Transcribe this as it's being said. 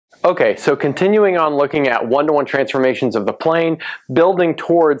Okay, so continuing on looking at one-to-one transformations of the plane, building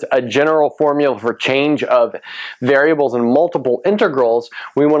towards a general formula for change of variables and multiple integrals,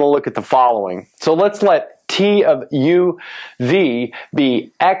 we want to look at the following. So let's let t of u v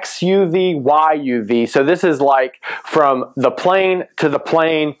be x u v, y u v. So this is like from the plane to the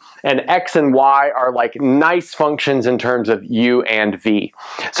plane, and x and y are like nice functions in terms of u and v.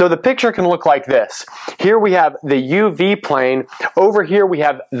 So the picture can look like this. Here we have the uv plane, over here we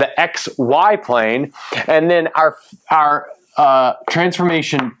have the xy plane, and then our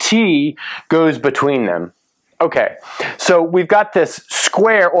transformation t goes between them. Okay, so we've got this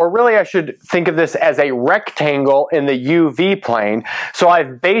square, or really I should think of this as a rectangle in the UV plane. So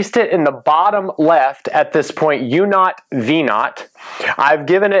I've based it in the bottom left at this point u0, v0. I've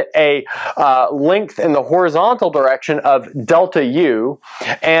given it a length in the horizontal direction of delta u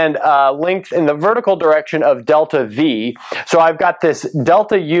and length in the vertical direction of delta v. So I've got this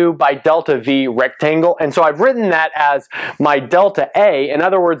delta u by delta v rectangle, and so I've written that as my delta a. In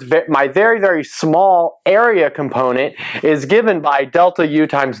other words, my very, very small area component is given by delta u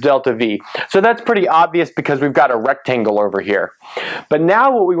times delta v. So that's pretty obvious because we've got a rectangle over here. But now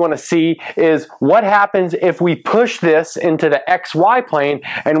what we want to see is what happens if we push this into the xy plane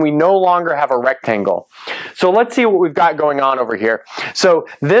and we no longer have a rectangle. So let's see what we've got going on over here. So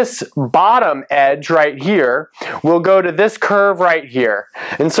this bottom edge right here will go to this curve right here.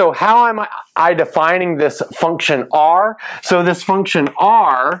 And so how am I defining this function r? So this function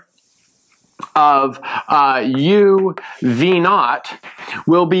r of u v0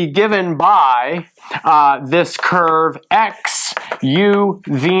 will be given by this curve x u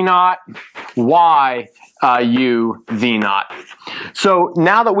v0 y u v0. So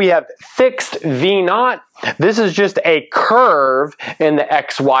now that we have fixed v0, this is just a curve in the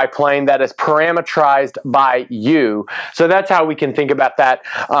xy plane that is parametrized by u. So that's how we can think about that.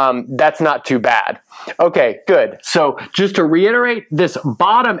 That's not too bad. Okay, good. So just to reiterate, this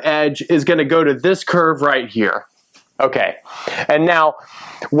bottom edge is going to go to this curve right here. Okay, and now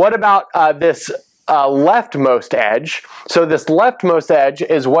what about this leftmost edge? So this leftmost edge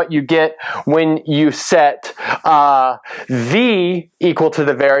is what you get when you set v equal to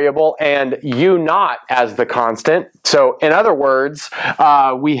the variable and u0 as the constant. So in other words,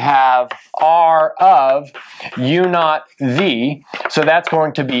 we have r of u0 v. So that's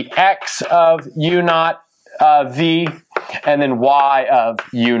going to be x of u0 v and then y of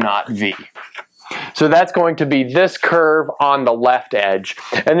u0 v. So that's going to be this curve on the left edge.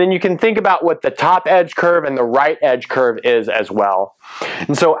 And then you can think about what the top edge curve and the right edge curve is as well.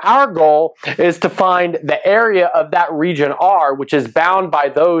 And so our goal is to find the area of that region R, which is bound by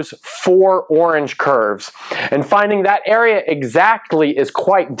those 4 orange curves. And finding that area exactly is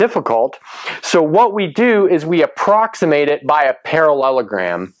quite difficult. So what we do is we approximate it by a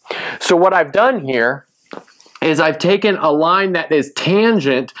parallelogram. So what I've done here is I've taken a line that is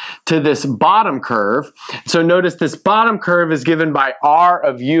tangent to this bottom curve. So notice this bottom curve is given by r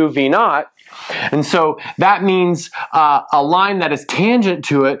of u v0. And so that means a line that is tangent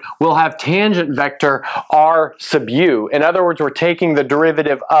to it will have tangent vector r sub u. In other words, we're taking the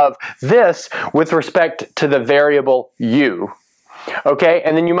derivative of this with respect to the variable u. Okay,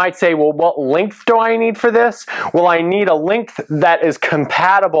 and then you might say, well, what length do I need for this? Well, I need a length that is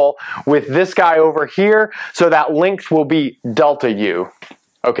compatible with this guy over here, so that length will be delta u.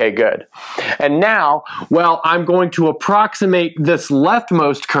 Okay, good. And now, well, I'm going to approximate this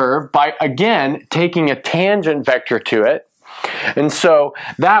leftmost curve by, again, taking a tangent vector to it. And so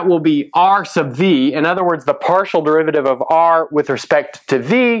that will be r sub v. In other words, the partial derivative of r with respect to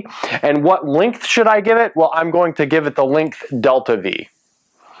v. And what length should I give it? Well, I'm going to give it the length delta v.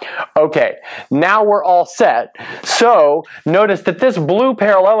 Okay, now we're all set. So notice that this blue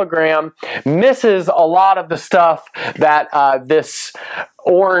parallelogram misses a lot of the stuff that this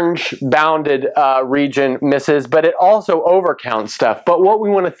orange bounded region misses, but it also overcounts stuff. But what we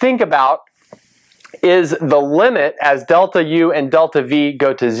want to think about is the limit as delta u and delta v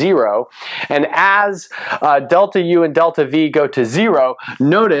go to 0. And as delta u and delta v go to 0,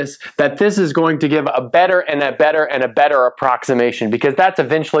 notice that this is going to give a better and a better and a better approximation, because that's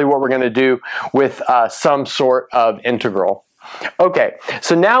eventually what we're going to do with some sort of integral. Okay,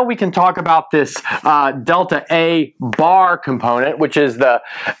 so now we can talk about this delta A bar component, which is the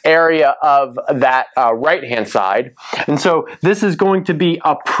area of that right-hand side. And so this is going to be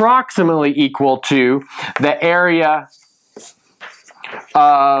approximately equal to the area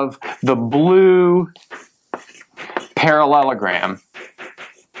of the blue parallelogram.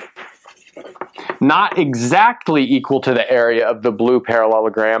 Not exactly equal to the area of the blue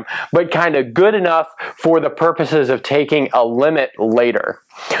parallelogram, but kind of good enough for the purposes of taking a limit later.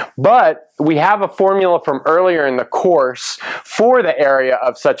 But we have a formula from earlier in the course for the area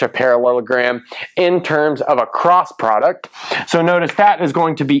of such a parallelogram in terms of a cross product. So notice that is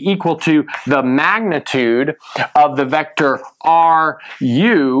going to be equal to the magnitude of the vector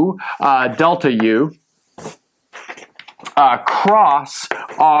RU, delta U, cross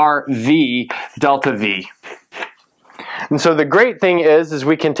RV, delta V. And so the great thing is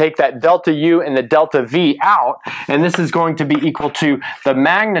we can take that delta U and the delta V out, and this is going to be equal to the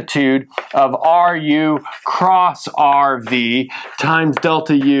magnitude of RU cross RV times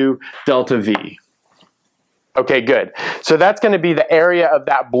delta U delta V. Okay, good. So that's going to be the area of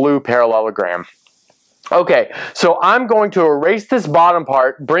that blue parallelogram. Okay, so I'm going to erase this bottom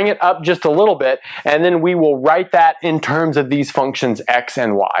part, bring it up just a little bit, and then we will write that in terms of these functions x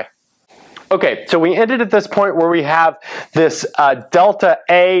and y. Okay, so we ended at this point where we have this delta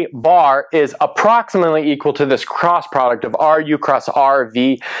A bar is approximately equal to this cross product of RU cross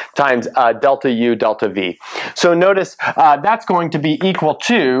RV times delta U delta V. So notice that's going to be equal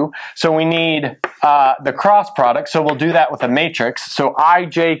to, so we need the cross product, so we'll do that with a matrix. So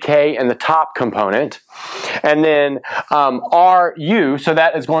IJK in the top component, and then RU, so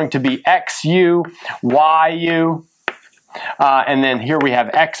that is going to be XU, YU, and then here we have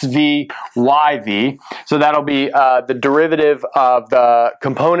xv, yv. So that'll be the derivative of the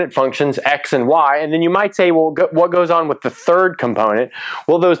component functions x and y. And then you might say, well, what goes on with the third component?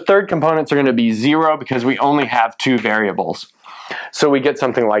 Well, those third components are going to be 0 because we only have 2 variables. So we get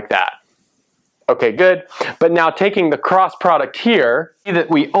something like that. Okay, good. But now taking the cross product here, see that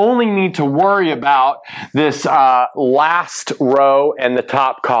we only need to worry about this last row and the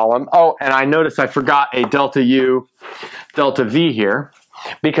top column. Oh, and I noticed I forgot a delta U, delta V here,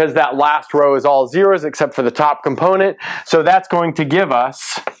 because that last row is all zeros except for the top component. So that's going to give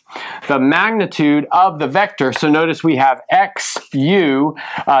us the magnitude of the vector. So notice we have XU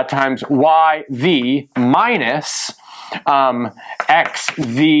times YV minus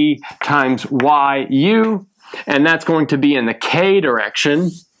xv times yu, and that's going to be in the k direction,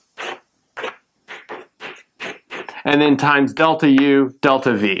 and then times delta u,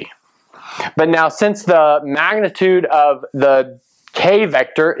 delta v. But now since the magnitude of the k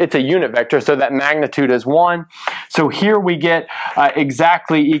vector, it's a unit vector, so that magnitude is 1. So here we get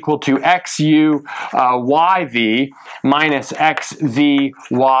exactly equal to xu yv minus xv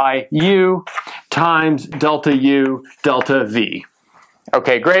yu times delta u delta v.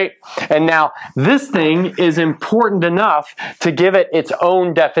 Okay, great. And now this thing is important enough to give it its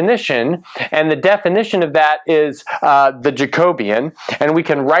own definition, and the definition of that is the Jacobian, and we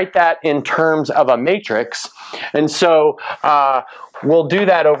can write that in terms of a matrix. And so we'll do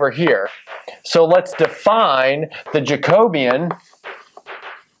that over here. So let's define the Jacobian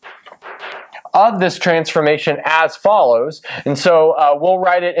of this transformation as follows. And so we'll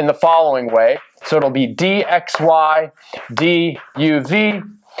write it in the following way. So it'll be dxy duv.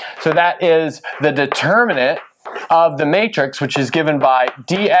 So that is the determinant of the matrix, which is given by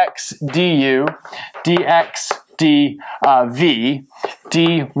dx du, dx dv,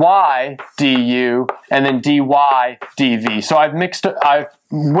 dy du, and then dy dv. So I've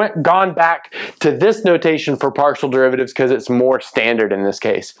gone back to this notation for partial derivatives because it's more standard in this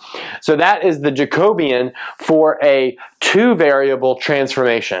case. So that is the Jacobian for a 2-variable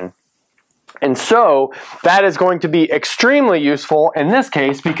transformation. And so that is going to be extremely useful in this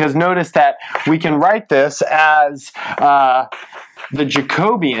case, because notice that we can write this as the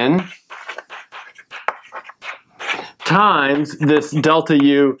Jacobian times this delta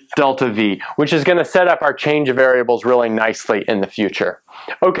u, delta v, which is going to set up our change of variables really nicely in the future.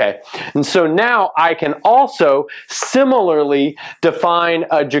 Okay, and so now I can also similarly define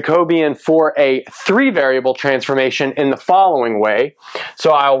a Jacobian for a 3-variable transformation in the following way.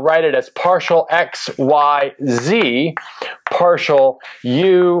 So I'll write it as partial x, y, z, partial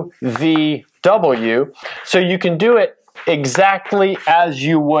u, v, w. So you can do it exactly as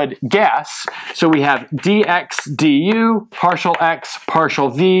you would guess. So we have dx du, partial x, partial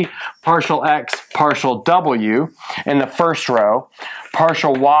v, partial x, partial w in the first row,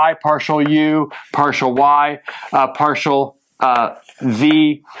 partial y, partial u, partial y, partial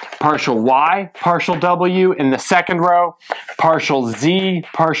v, partial y, partial w in the second row, partial z,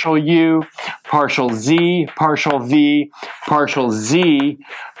 partial u, partial z, partial v, partial z,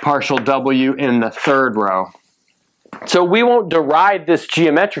 partial w in the third row. So we won't derive this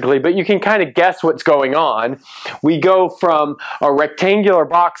geometrically, but you can kind of guess what's going on. We go from a rectangular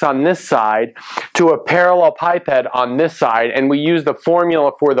box on this side to a parallel pipette on this side, and we use the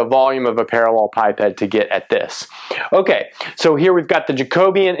formula for the volume of a parallel pipette to get at this. Okay, so here we've got the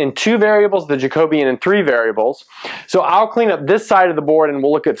Jacobian in 2 variables, the Jacobian in 3 variables. So I'll clean up this side of the board and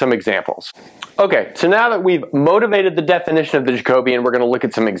we'll look at some examples. Okay, so now that we've motivated the definition of the Jacobian, we're going to look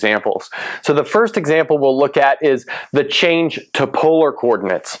at some examples. So the first example we'll look at is the change to polar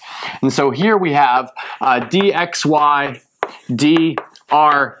coordinates. And so here we have dxy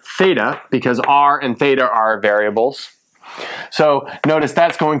dr theta, because r and theta are variables. So notice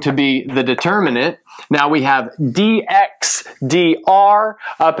that's going to be the determinant. Now we have dx dr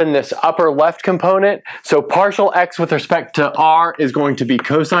up in this upper left component. So partial x with respect to r is going to be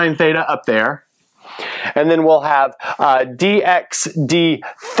cosine theta up there. And then we'll have dx d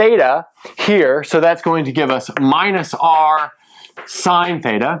theta here. So that's going to give us minus r sine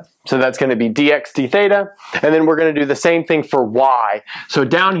theta. So that's going to be dx d theta. And then we're going to do the same thing for y. So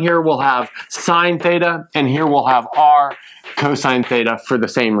down here we'll have sine theta, and here we'll have r cosine theta for the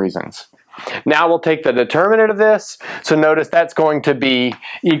same reasons. Now we'll take the determinant of this. So notice that's going to be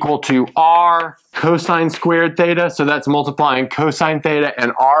equal to r cosine squared theta. So that's multiplying cosine theta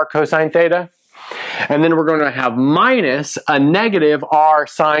and r cosine theta. And then we're going to have minus a negative r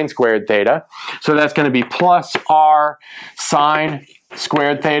sine squared theta. So that's going to be plus r sine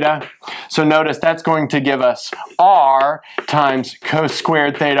squared theta. So notice that's going to give us r times cos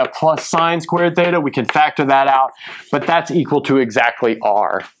squared theta plus sine squared theta. We can factor that out, but that's equal to exactly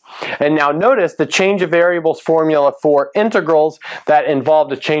r. And now notice the change of variables formula for integrals that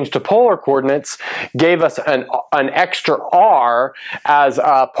involved a change to polar coordinates gave us an extra r as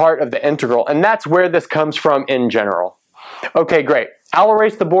a part of the integral, and that's where this comes from in general. Okay, great. I'll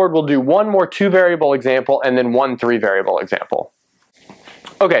erase the board. We'll do one more 2 variable example and then one 3 variable example.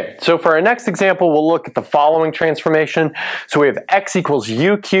 Okay, so for our next example, we'll look at the following transformation. So we have x equals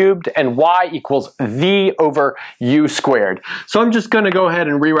u cubed and y equals v over u squared. So I'm just going to go ahead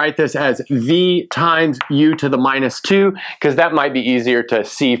and rewrite this as v times u to the minus 2, because that might be easier to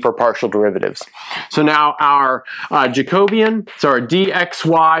see for partial derivatives. So now our Jacobian, so our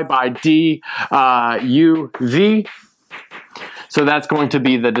dxy by duv. So that's going to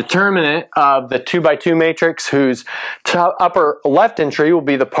be the determinant of the 2 by 2 matrix, whose upper left entry will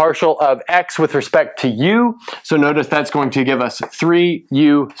be the partial of x with respect to u. So notice that's going to give us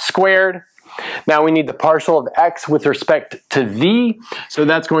 3u squared. Now we need the partial of x with respect to v. So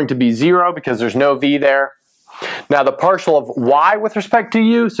that's going to be 0 because there's no v there. Now the partial of y with respect to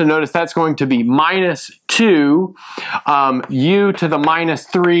u, so notice that's going to be minus 2 u to the minus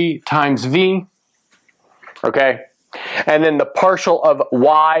 3 times v. Okay. And then the partial of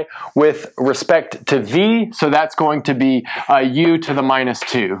y with respect to v, so that's going to be u to the minus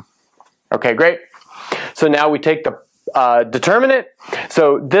 2. Okay, great. So now we take the determinant.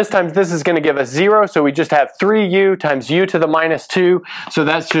 So this time this is going to give us 0, so we just have 3u times u to the minus 2, so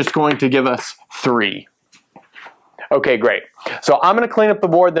that's just going to give us 3. Okay, great. So I'm going to clean up the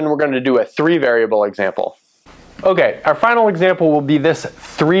board, then we're going to do a 3 variable example. Okay, our final example will be this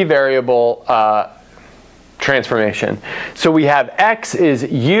 3 variable transformation. So we have x is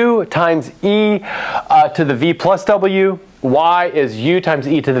u times e to the v plus w, y is u times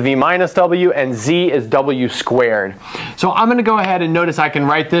e to the v minus w, and z is w squared. So I'm going to go ahead and notice I can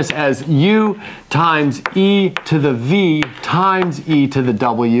write this as u times e to the v times e to the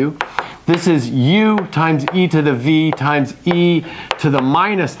w. This is u times e to the v times e to the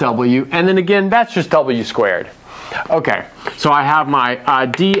minus w, and then again that's just w squared. Okay, so I have my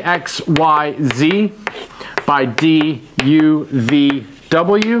dxyz by duvw.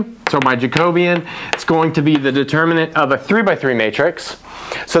 So my Jacobian, it's going to be the determinant of a 3 by 3 matrix.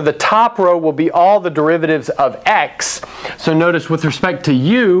 So the top row will be all the derivatives of x. So notice with respect to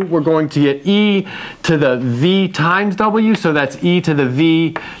u, we're going to get e to the v times w. So that's e to the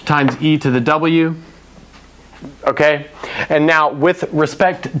v times e to the w. Okay, and now with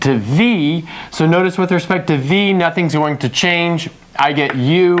respect to v, so notice with respect to v, nothing's going to change. I get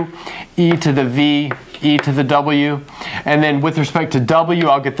u, e to the v, e to the w, and then with respect to w,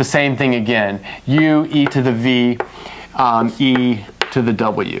 I'll get the same thing again, u, e to the v, e to the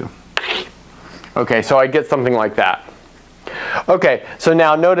w. Okay, so I get something like that. Okay, so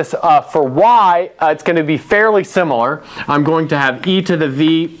now notice for y, it's going to be fairly similar. I'm going to have e to the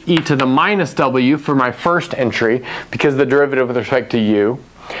v, e to the minus w for my first entry, because the derivative with respect to u.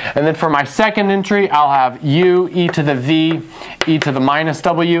 And then for my second entry, I'll have u e to the v e to the minus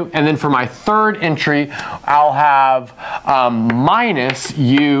w. And then for my third entry, I'll have minus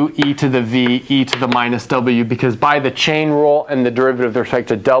u e to the v e to the minus w, because by the chain rule and the derivative with respect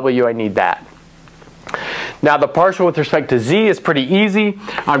to w, I need that. Now the partial with respect to z is pretty easy.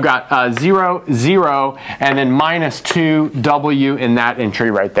 I've got 0, 0, and then minus 2w in that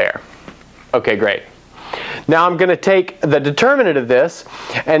entry right there. Okay, great. Now I'm going to take the determinant of this,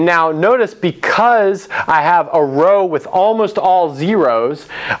 and now notice because I have a row with almost all zeros,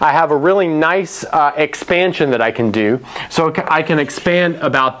 I have a really nice expansion that I can do. So I can expand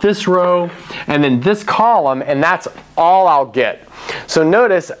about this row and then this column, and that's all I'll get. So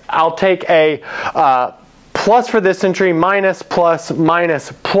notice I'll take a plus for this entry, minus, plus,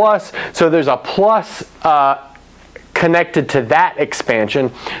 minus, plus. So there's a plus connected to that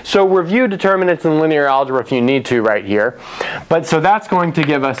expansion. So review determinants in linear algebra if you need to right here. But so that's going to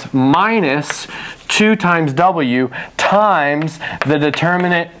give us minus 2 times w times the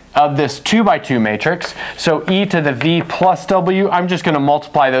determinant of this 2 by 2 matrix. So e to the v plus w, I'm just going to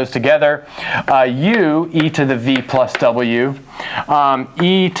multiply those together. U e to the v plus w,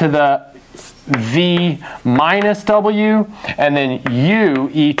 e to the v minus w, and then u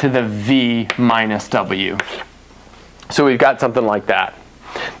e to the v minus w. So we've got something like that.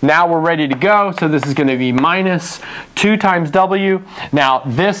 Now we're ready to go. So this is going to be minus 2 times w. Now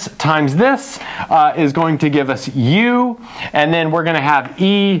this times this is going to give us u. And then we're going to have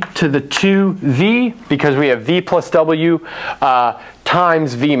e to the 2v, because we have v plus w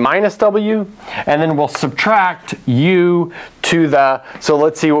times v minus w. And then we'll subtract u to the, so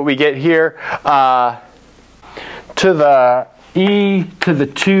let's see what we get here, to the e to the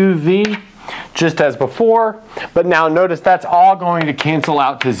 2v. Just as before, but now notice that's all going to cancel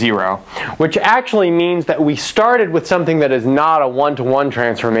out to 0, which actually means that we started with something that is not a one-to-one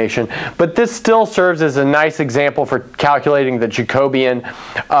transformation, but this still serves as a nice example for calculating the Jacobian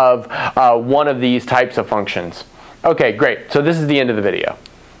of one of these types of functions. Okay, great. So this is the end of the video.